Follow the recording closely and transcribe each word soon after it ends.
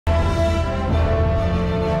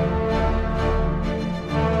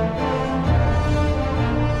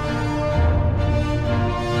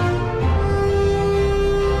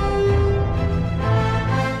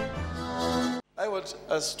want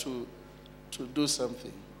us to do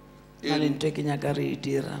something. In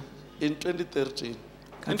In 2013,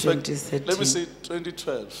 in fact, let me say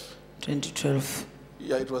 2012. 2012.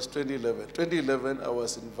 Yeah, it was 2011. 2011, I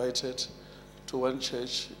was invited to one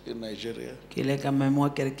church in Nigeria.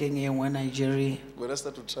 Nigeria. When I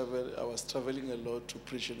started to travel, I was traveling a lot to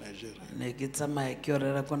preach in Nigeria.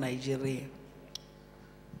 Nigeria.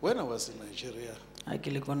 When I was in Nigeria,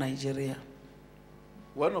 Nigeria.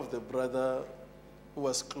 one of the brother who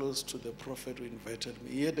was close to the prophet who invited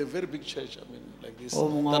me, he had a very big church, I mean, like this.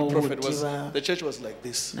 That prophet was, the church was like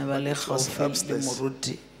this. But it was upstairs.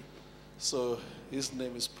 So his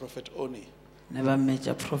name is Prophet Oni. Never met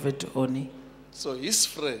a Prophet Oni. So his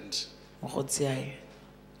friend was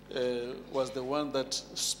the one that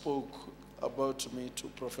spoke about me to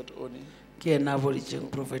Prophet Oni.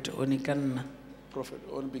 Prophet Oni kanna. Prophet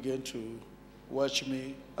Oni began to watch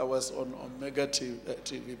me. I was on Omega TV.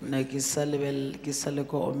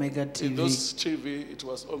 Omega TV. In those TV, it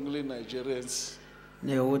was only Nigerians.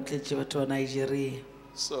 Nigeria.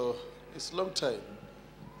 So it's a long time.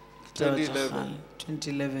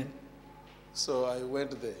 2011. So I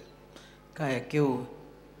went there.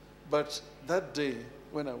 But that day,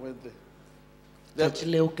 when I went there,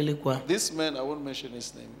 this man, I won't mention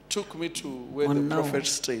his name, took me to where the prophet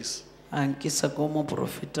stays. That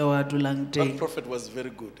prophet was very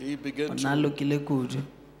good. He began to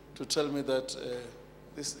tell me that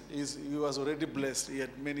he was already blessed. He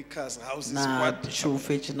had many cars, houses, what? He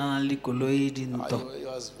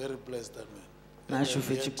was very blessed, that man.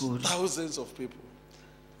 Thousands of people.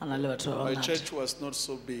 My church was not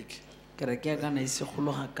so big.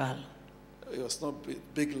 It was not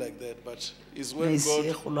big like that, but it's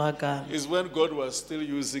when God was still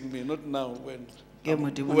using me, not now when I'm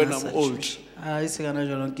old.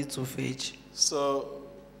 So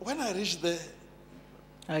when I reached there,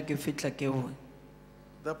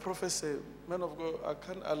 the prophet said, "Man of God, I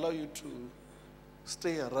can't allow you to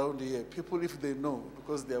stay around here. People, if they know,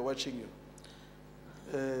 because they are watching you,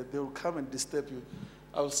 they will come and disturb you.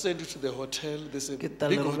 I'll send you to the hotel. There's a big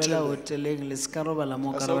hotel there." I said,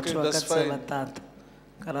 "Okay, that's fine.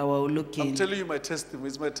 I'm telling you my testimony.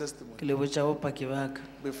 It's my testimony.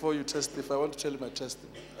 Before you testify, I want to tell you my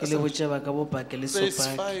testimony." I said, "It's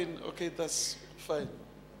fine. Okay, that's fine."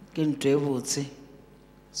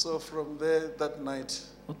 So from there, that night,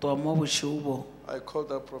 I called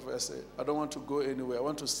that prophet. I said, "I don't want to go anywhere. I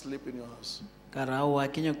want to sleep in your house." And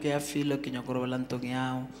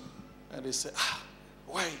he said,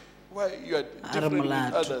 why you are different with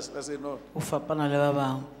others?" I said, "No."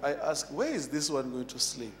 I asked, "Where is this one going to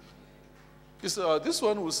sleep?" He said, "This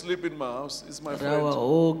one will sleep in my house. It's my friend." I said,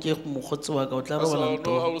 "Oh,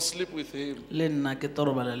 no, I will sleep with him."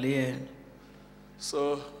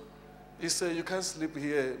 So he said, "You can't sleep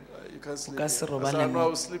here. You can't sleep here." I said, "No, I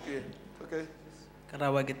will sleep here." Okay.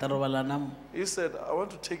 He said, "I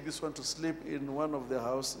want to take this one to sleep in one of the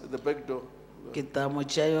house, the back door." I said, "I'll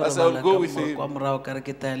go with him."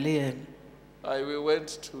 We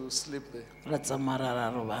went to sleep there.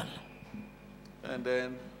 And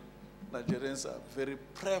then Nigerians are very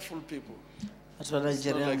prayerful people. It's not like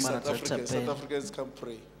South Africans. South Africans can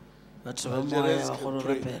pray. Nigerians can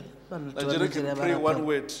pray. Nigerians can pray one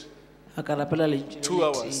word. 2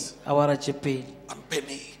 hours. I'm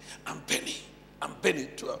penny.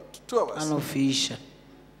 2 hours.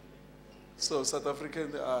 So South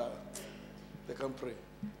Africans, they can pray.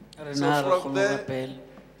 So from there,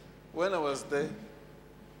 when I was there,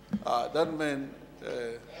 that man,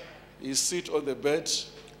 he sit on the bed,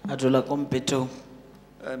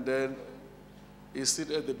 and then he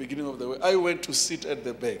sit at the beginning of the way. I went to sit at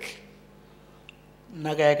the back,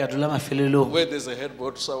 where there's a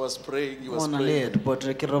headboard, so I was praying, he was praying.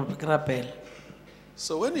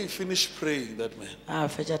 So when he finished praying, that man,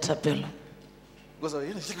 because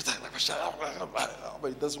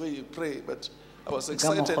that's where you pray, but I was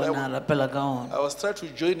excited. I was trying to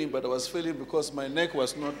join him, but I was failing because my neck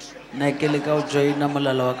was not.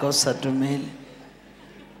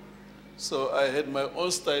 So I had my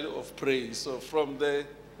own style of praying. So from there,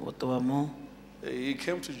 he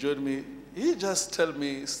came to join me. He just tell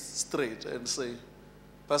me straight and say,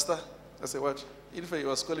 "Pastor," I said, "What?" In fact, he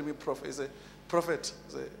was calling me prophet. He said, "Prophet." I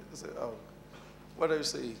said, "Oh, what are you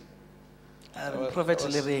saying?"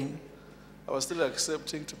 I was still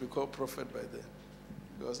accepting to be called prophet by then,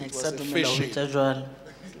 because it was a fashion.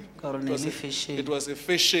 It was a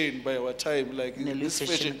fashion by our time. Like this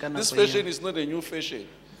fashion is not a new fashion.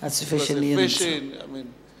 It was a fashion. I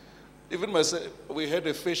mean, even myself, we had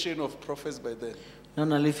a fashion of prophets by then. But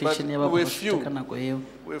we're few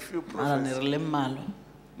prophets.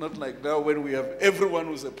 Not like now when we have everyone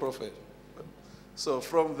who's a prophet. So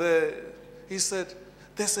from there, he said,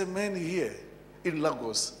 there's a man here in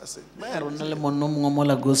Lagos. I said, Re man. na le monna o mongwe mo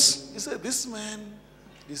Lagos. He said, this man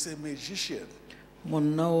is a magician.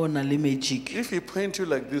 Monna o na le magic. If he point you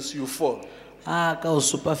like this, you fall. A ka o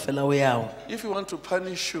supa fela o yago. If you want to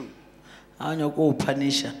punish you, A o nyaka o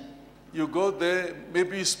punisha. you go there,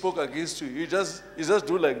 maybe he spoke against you. You just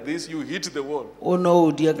do like this, you hit the wall. O no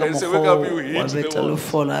o dia ka And say, wake up, you mokgo wa hit the veta le wall.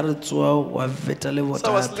 fola a re tsoa wa veta le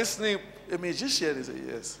So I was botata. listening, a magician, he said,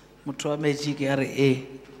 yes. Motho wa magic a re e.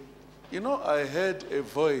 You know, I heard a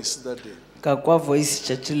voice that day. Ka kwa voice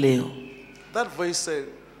tšatši leo. That voice said,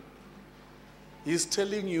 he's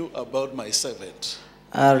telling you about my servant.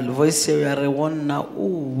 A re voice eo ya re wonna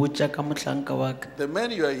o botša ka mohlanka wa ka. The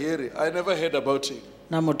man you are hearing, I never heard about him.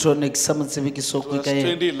 Na motho o ne ke sa mo tsebe ke It sokwe was ka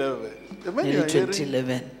yena. 2011. The man Ne you le are hearing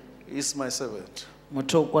 2011. is my servant.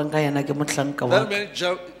 Motho o kwang ka yena ke mohlanka wa That ka. man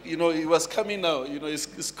jumped, he was coming now, he's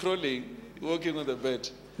scrolling, walking on the bed.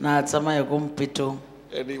 Na a tsamaya ko mpetong.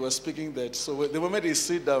 And he was speaking that. So the moment he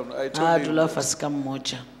sit down, I A told him, dula fase ka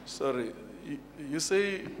mmotša. sorry, you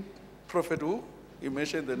say prophet who? He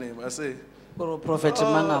mentioned the name. I say, Gore prophet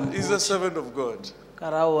mang a he's a mpotša. servant of God. Ka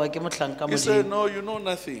ra oa ke mohlanka He said, modimo. no, you know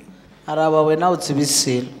nothing. A ra ba wena o tsebe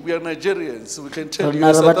selo. We are Nigerians. We can tell you,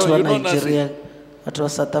 Rona re I said, batho no, ba you know nothing. Nigeria, batho ba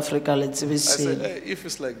South Africa le tsebe I said, selo. hey, if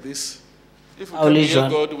it's like this, if we How come is here,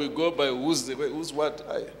 John? God, we go by who's what.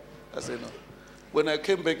 I said, no. When I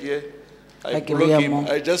came back here, I Like blocked we him. are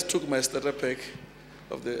more- I just took my starter pack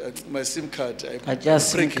of my SIM card. Ka tšea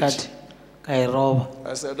sim break card it. ka e roba.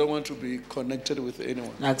 I said, I don't want to be connected with anyone.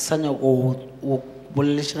 Na ke sa nyaka go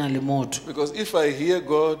boledišana le motho. Because if I hear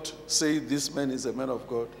God say this man is a man of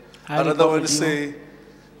God, Ha le another kwa one godimo. say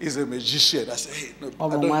he's a magician. I say, hey, no, O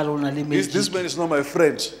I mongwe a re o na le don't, this magic. man is not my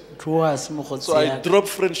friend. Motho o a se So mogotsi I ya ka. drop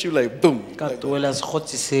friendship like boom. Ka like that. tloela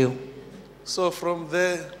sekgotsi seo. So from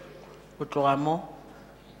there, Go tloga mo.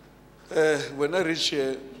 when I reach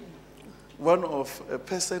here, one of a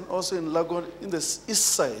person also in Lagon in the east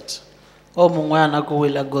side, O mongwe a nako o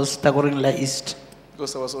Lagos takoreng la East.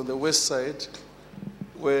 because I was on the west side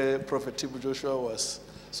where Prophet Tibu Joshua was.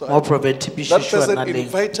 So Mo prophet that Bishop person na leng.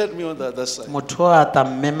 invited me on the other side. Motho a ta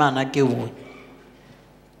mmema na ke uwe.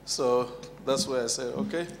 So that's where I said,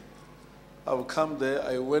 okay, I will come there.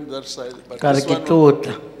 I went that side. But Ka re this ke one,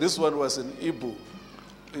 tlotla. this one was in Ibu,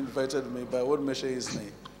 invited me, but I won't mention his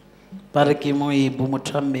name. Ba re ke mo Ibu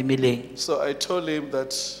motho a mmemileng. So I told him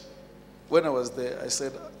that when I was there, I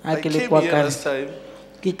said, Ha I ke le came kwa here ka- last time,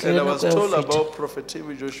 Ke and tlile I was nako ya ho told feta. about Prophet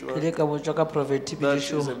Tibu Joshua Ke ile ka botswa ka prophet that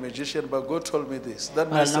he's a Bishop. magician, but God told me this. That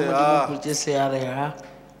Mara man nna said, Modimo o mpotse se a re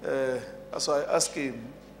ha. So I asked him.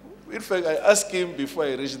 In fact, I asked him before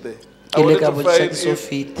I reached there. I Ke ile wanted ka to botswa find ke so if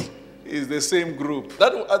fete. it's the same group.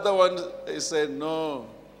 That other one, he said, no.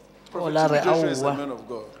 Prophet la re, Tibu Joshua is a "Aowa." man of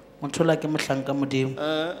God. Motho la ke mohlanka modimo.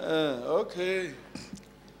 Okay.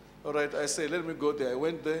 All right, I said, let me go there. I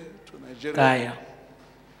went there to Nigeria. Ka ya.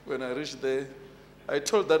 When I reached there, I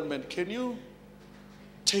told that man, can you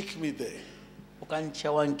take me there? O ka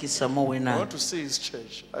ntšea wa nkisa mo I wena. want to see his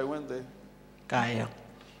church. I went there, Ka ya.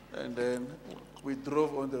 and then we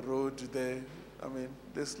drove on the road there. I mean,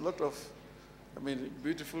 there's a lot of,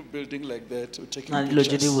 beautiful building like that. We're taking Na dilo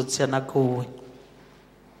tše di pictures. botse nako uwe.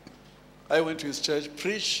 I went to his church,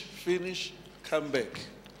 preach, finish, come back.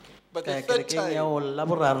 But Ka the ya third kerekeng ya time, go la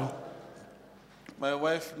boraro. my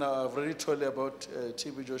wife, now I've already told her about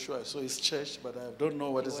TB Joshua. I saw his church, but I don't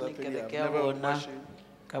know what is Bone happening. I've kereke ya never bona. watched him.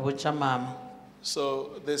 Ka botša mama.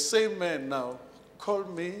 So the same man now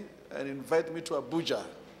called me and invited me to Abuja.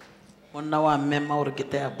 Monna wa mmema gore ke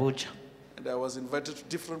te a botša. And I was invited to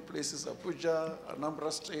different places, Abuja,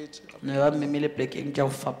 Anambra State. Ne ba mmemile plekeng tša go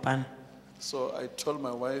fapana. So I told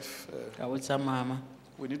my wife, Ka botša mama.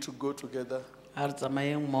 we need to go together. A re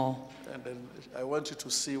tsamayeng mo. And then I want you to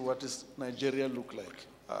see what does Nigeria look like.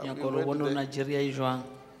 Nyako We gore o went bone there. Nigeria e jwang.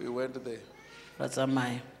 We went there. Ra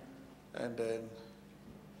tsamaya. And then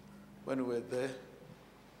when we were there,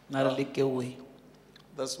 Na re le ke uwe.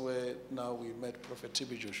 that's where now we met Prophet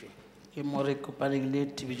TB Joshua. Ke mo re kopaneng le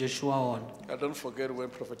TB Joshua ona. I don't forget when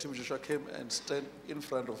Prophet TB Joshua came and stand in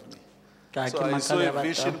front of me. Ka So ke I saw makala a ya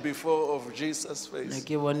vision batla. before of Jesus' Ne face.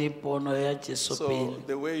 ke bone pono ya Jesu So pele.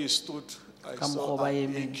 the way he stood, I Ka saw mokgwa ba he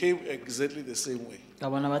emeng. came exactly the same way. Ka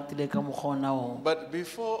bona ba tile ka mokgwa ona o. But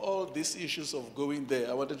before all these issues of going there,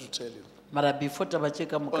 I wanted to tell you, Mara before taba tše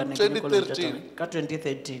ka moka On ne ke le ko le 2013, tšatša- ka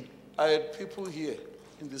 2013. I had people here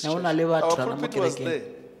in this Ne church. ho na le batho Our hana mo pulpit was kerekeng. there.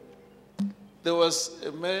 There was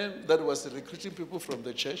a man that was recruiting people from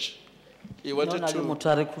the church. He Ne ho wanted na le to,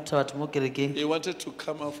 motho a rekruta batho mo kerekeng. he wanted to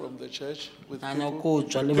come out from the church with A people. nyako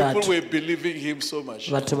tswa le People batho. were believing him so much.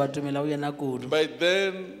 Batho ba dumela o yena kudu. By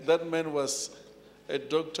then, that man was a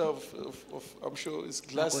doctor of I'm sure it's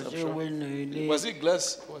glass. I'm Nako tše sure. when ile- Was it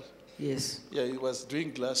glass? What? Yes. Yeah, he was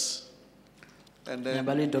doing glass. And Ne then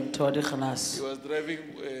ba le doctor wa dikganas. he was driving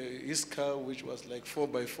his car, which was like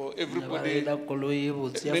 4x4. Ne ba Everybody, reila koloi e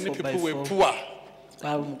botse ya many 4 by people were 4. poor.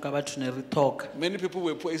 Ka moka batho ne re talk. Many people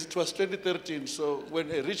were poor. It was 2013. So when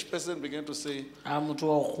a rich person began to say, A motho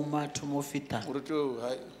wa go khuma thomo feta. "Urutu,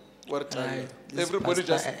 hi, what time?" Right, this Everybody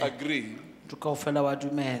just pastor, agreed. Motho kaofela wa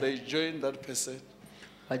dumela. They joined that person.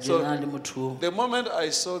 Ba So- joina le motho. The moment I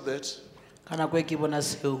saw that, Ka nako e ke bona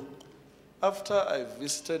seo. after I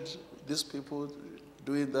visited these people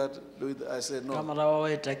doing that, I said, Ka no, morago wa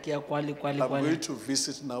eta ke ya kwale kwale I'm kwale. going to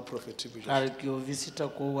visit now Prophet TB. Ka re ke yo visita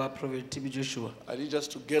ko wa Prophet TB Joshua. I need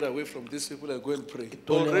just to get away from these people and go and pray.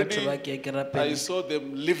 Tole batho Already, ba ke ke I rapela. saw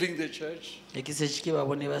them leaving the church. E ke setse ke ba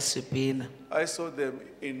bone ba sepena. I saw them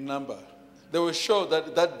in number. They were sure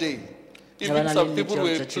that that day, Yeah, even but some I people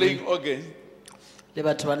didn't were church playing organ. Le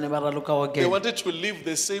batho ba ne ba raloka They organ. wanted to leave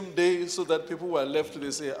the same day so that people were left. They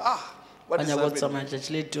say, what Ba is nya go happening? tsamaya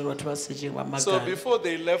tšatši le tiro batho ba setseng ba So makala. before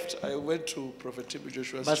they left, I went to Prophet TB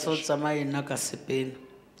Joshua's Ba so church. tsamaya nna ka sepena.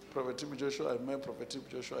 Prophet TB Joshua, I met Prophet TB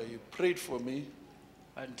Joshua. He prayed for me.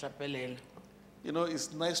 Ba ntapelela. You know,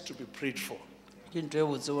 it's nice to be prayed for. Ke ntho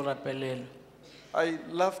e botse o rapelela. I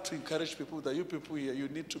love to encourage people that you people here, you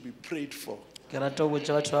need to be prayed for. Ke rata go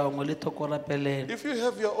botsa batho ba bangwe le thoko rapelela. If you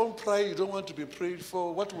have your own pride, you don't want to be prayed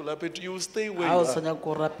for, what will happen to you? You will stay where Ha you o sa are. nyaka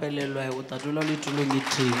go rapelelwa o tla dula le tulong e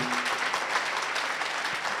teng.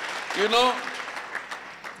 You know,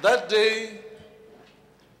 that day,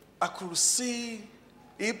 I could see,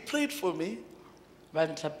 he prayed for me. Ba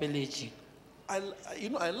ntlapeletše.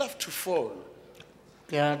 I love to fall.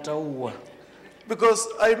 Ke rata go wa. Because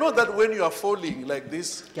I know that when you are falling like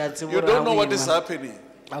this, Ke a tseba you gore don't ha know o what is ima, happening.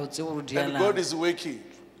 a o tsebe gore di And yana. God is working.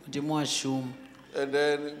 Modimo a šoma. And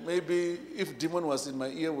then maybe if demon was in my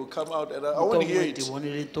ear, will come out and I Ka won't hear nngwe it. di bone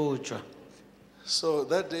le tlo tšwa. So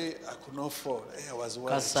that day, I could not fall. I was Ka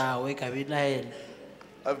worried. sawe ka belaela.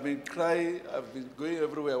 I've been crying. I've been going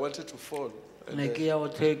everywhere. I wanted to fall. And Ne ke ya go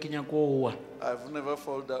tlhoe ke nyaka go wa. I've never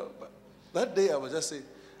fallen down. But that day, I was just saying,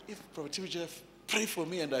 if Prophet Jeff pray for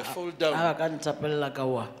me and I fall Ha down, ba ka ntapelela ka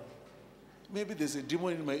wa. maybe there's a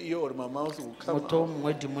demon in my ear or my mouth will come Motho o out.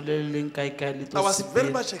 mongwe dimo le le leng kae le I tlo was very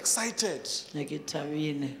sepela. much excited Ne ke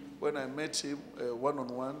thabile. when I met him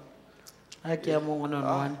one-on-one. Ha ke ya mo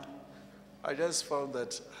one-on-one. I just found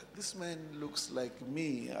that this man looks like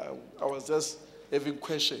me. I was just having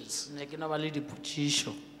questions. Ne ke na ba le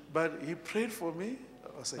dipotšišo. But he prayed for me.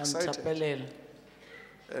 I was Ba excited. ntapelela.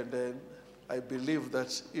 And then I believe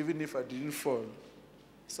that even if I didn't fall,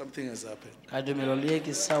 something has happened. Ka dumelo le ye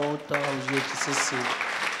ke sa o ta o je ke se seng.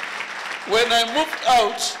 When I moved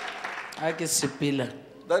out, Ha ke sepela.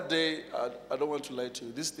 that day, I don't want to lie to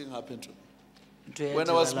you, this thing happened to me. Ntho ya When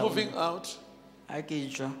I was diragala moving go- out, Ha ke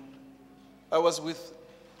tšwa. I was with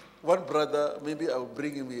one brother, maybe I will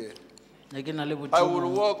bring him here. Ne ke na le I will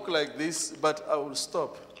botho. walk like this, but I will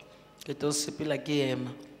stop. Ke tlo sepela ke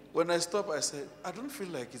ema. When I stop, I said, I don't feel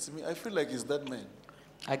like it's me. I feel like it's that man.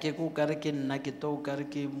 Ha ke ko ka re ke nna ke to ka re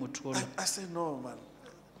ke motho ola. I said, no, man.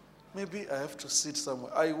 Maybe I have to sit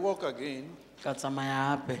somewhere. I walk again. Ka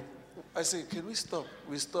tsamaya hape. I say, can we stop?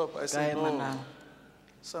 We stop. I Ka say, ema no, na.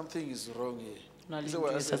 something is wrong here. Na le He said, ntho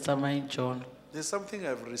 "Well," I e sa said, tsamaeng tšona. there's something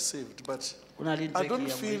I've received, but Go na le ntho I e ke don't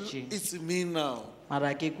ya feel moetšeng. it's me now. Mara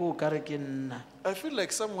ha ke ko ka re ke nna. I feel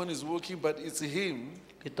like someone is walking, but it's him.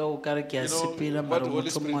 Ke to go ka re ke a You know, sepela what mara the Holy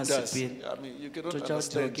motho mongwe a Spirit does. sepela. I mean, you cannot Ntho tša go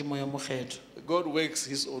thewa ke understand. moya mokgetho. God works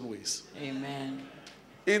his own ways. Amen.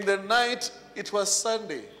 In the night, it was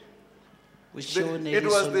Sunday. Bošego ne It ke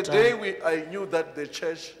was the Sontaga. day I knew that the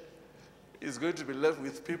church is going to be left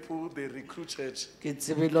with people they recruited. Ke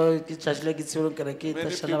tsebile ke tšatši le ke tsebile ke re ke Many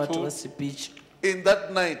tlašala batho people- ba sepitše. In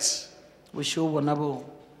that night, Bošego bona bo.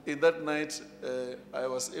 I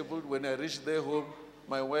was able, when I reached their home,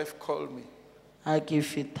 my wife called me. Ha ke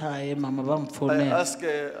feta hae mama ba I mfonela. asked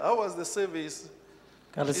her, how was the service?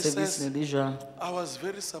 Ka re She service says- ne le jwang. I was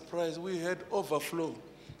very surprised. We had overflow.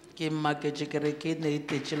 Ke mmaketše ke re ke ne e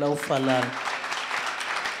tetše la go falala.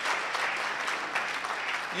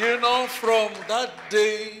 You know, from that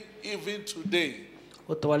day, even today,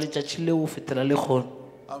 Go toba letšatši leo o fetela le kgono.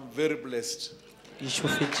 I'm very blessed. Ke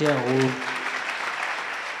šofetše haholo.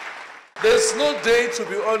 There's no day, to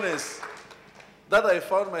be honest, that I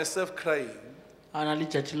found myself crying. A na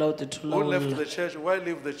letšatši la go te thola Who go left lla. the church? Why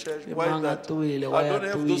leave the church? Ke Why mang a that? toile, why I a don't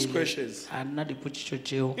have those toile. questions. A nna dipotšišo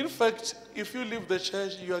tšeo. In fact, if you leave the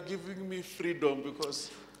church, you are giving me freedom because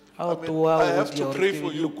Ha o I mean, toa I o have dia to gore pray ke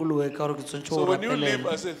for you. lokologe ka gore ke tshwanetse So go when you leave,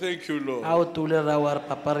 rapelela. I say, thank you, Ha Lord. o toile ra wa re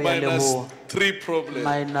papa re ya Minus leboa. 3 problems.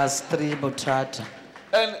 Minus 3 bothata.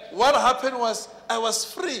 And what happened was I was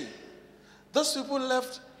free. Those people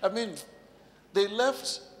left, they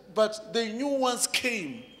left, but the new ones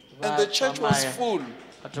came. And the church was full.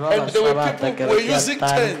 And there were people who were using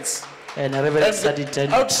tents. And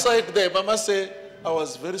outside there, Mama said, I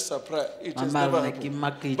was very surprised. It has never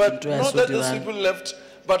happened. But not that those people left,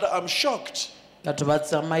 but I'm shocked that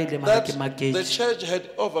the church had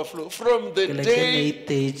overflow. From the day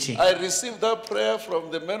I received that prayer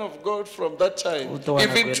from the man of God, from that time,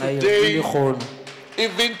 even today,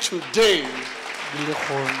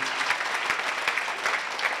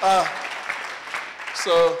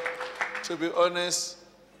 so to be honest,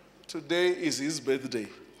 today is his birthday.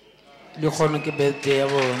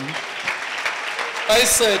 I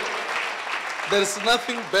said, there's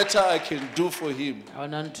nothing better I can do for him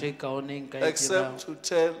except to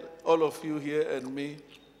tell all of you here and me,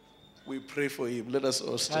 we pray for him. Let us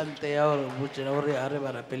all stand. I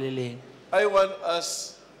want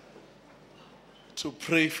us to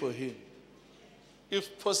pray for him.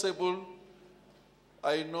 If possible,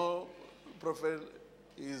 I know Prophet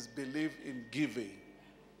is believe in giving.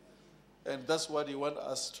 And that's what you want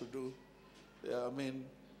us to do.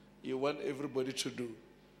 You want everybody to do.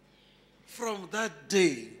 From that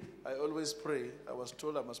day, I always pray. I was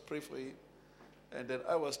told I must pray for him. And then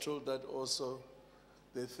I was told that also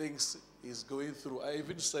the things he's going through, I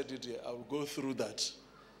even said it here, I will go through that.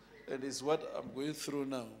 And it's what I'm going through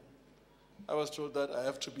now. I was told that I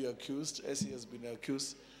have to be accused, as he has been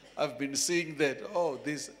accused. I've been seeing that,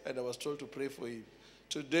 and I was told to pray for him.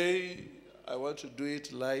 Today, I want to do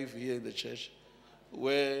it live here in the church,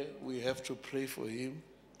 where we have to pray for him.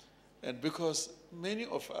 And because many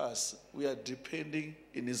of us, we are depending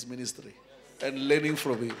in his ministry and learning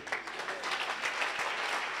from him.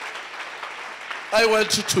 I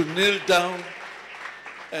want you to kneel down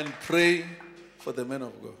and pray for the man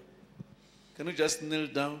of God. Can you just kneel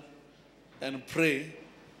down and pray?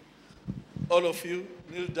 All of you,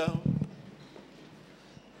 kneel down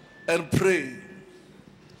and pray.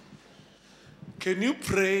 Can you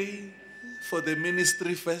pray for the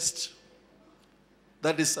ministry first?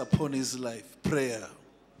 That is upon his life. Prayer.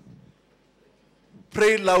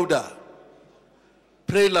 Pray louder.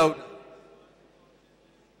 Pray louder.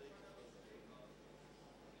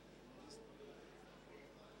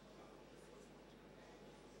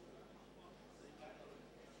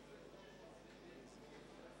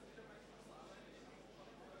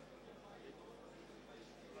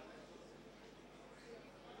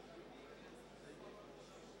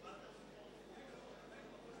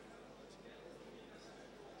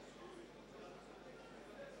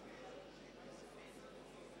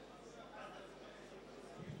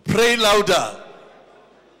 Pray louder.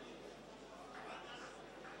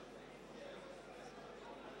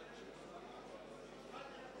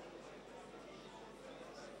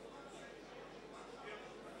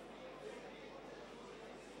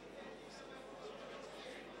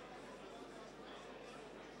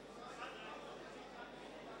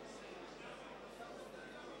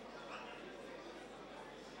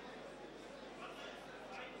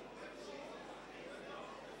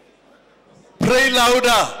 Pray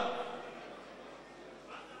louder.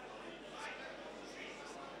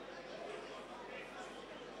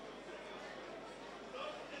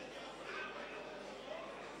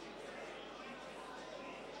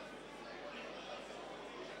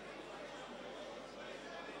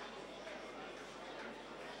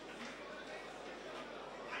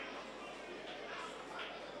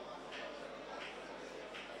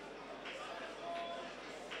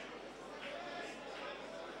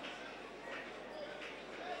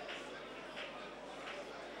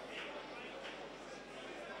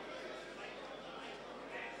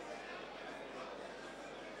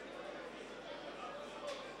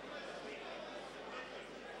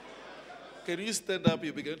 Can you stand up?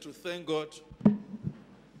 You begin to thank God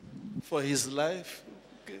for his life.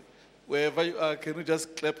 Okay. Wherever you are, can you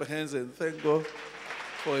just clap your hands and thank God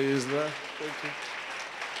for his life? Thank you.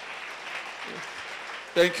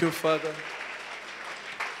 Thank you, Father,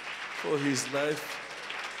 for his life.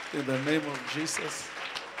 In the name of Jesus.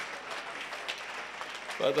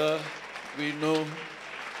 Father, we know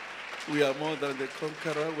we are more than the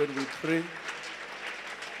conqueror when we pray.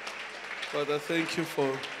 Father, thank you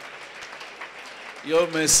for your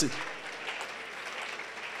mercy.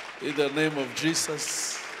 In the name of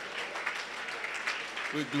Jesus,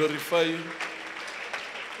 we glorify you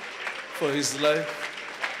for his life.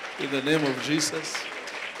 In the name of Jesus.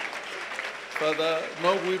 Father,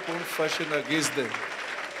 no weapon fashioned against them,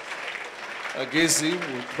 against him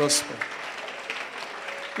will prosper.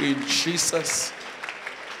 In Jesus'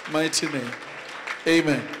 mighty name.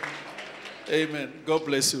 Amen. Amen. God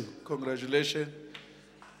bless you. Congratulations.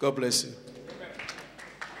 God bless you.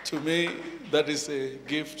 To me, that is a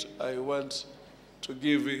gift I want to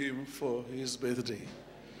give him for his birthday.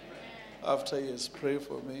 After he has prayed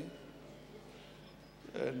for me,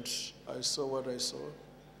 and I saw what I saw,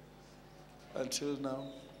 until now,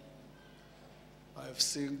 I've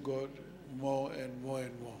seen God more and more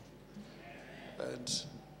and more. And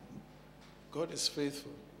God is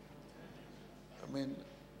faithful. I mean,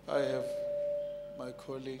 I have my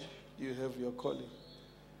calling, you have your calling.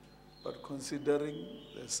 But considering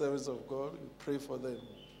the servants of God, you pray for them.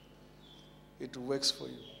 It works for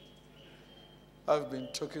you. I've been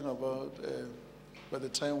talking about by the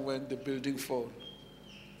time when the building fell.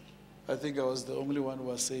 I think I was the only one who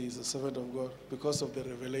was saying he's a servant of God because of the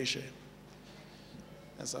revelation.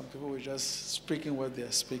 And some people were just speaking what they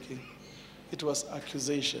are speaking. It was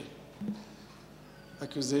accusation.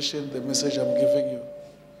 Accusation, the message I'm giving you,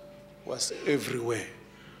 was everywhere.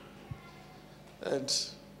 And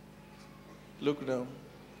look now,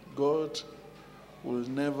 God will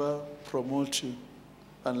never promote you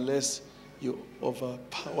unless you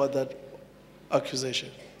overpower that accusation.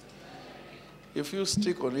 If you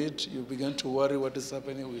stick on it, you begin to worry what is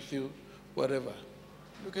happening with you, whatever.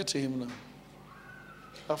 Look at him now.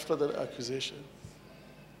 After that accusation,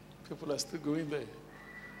 people are still going there.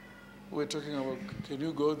 We're talking about, can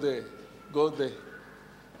you go there? Go there.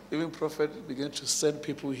 Even prophet began to send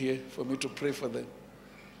people here for me to pray for them.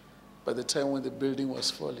 By the time when the building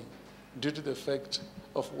was falling, due to the fact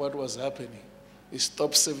of what was happening, he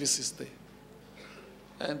stopped services there.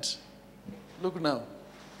 And look now,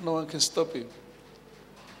 no one can stop him.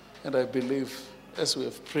 And I believe, as we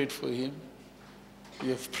have prayed for him, you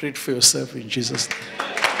have prayed for yourself in Jesus' name.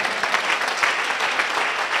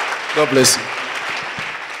 God bless you.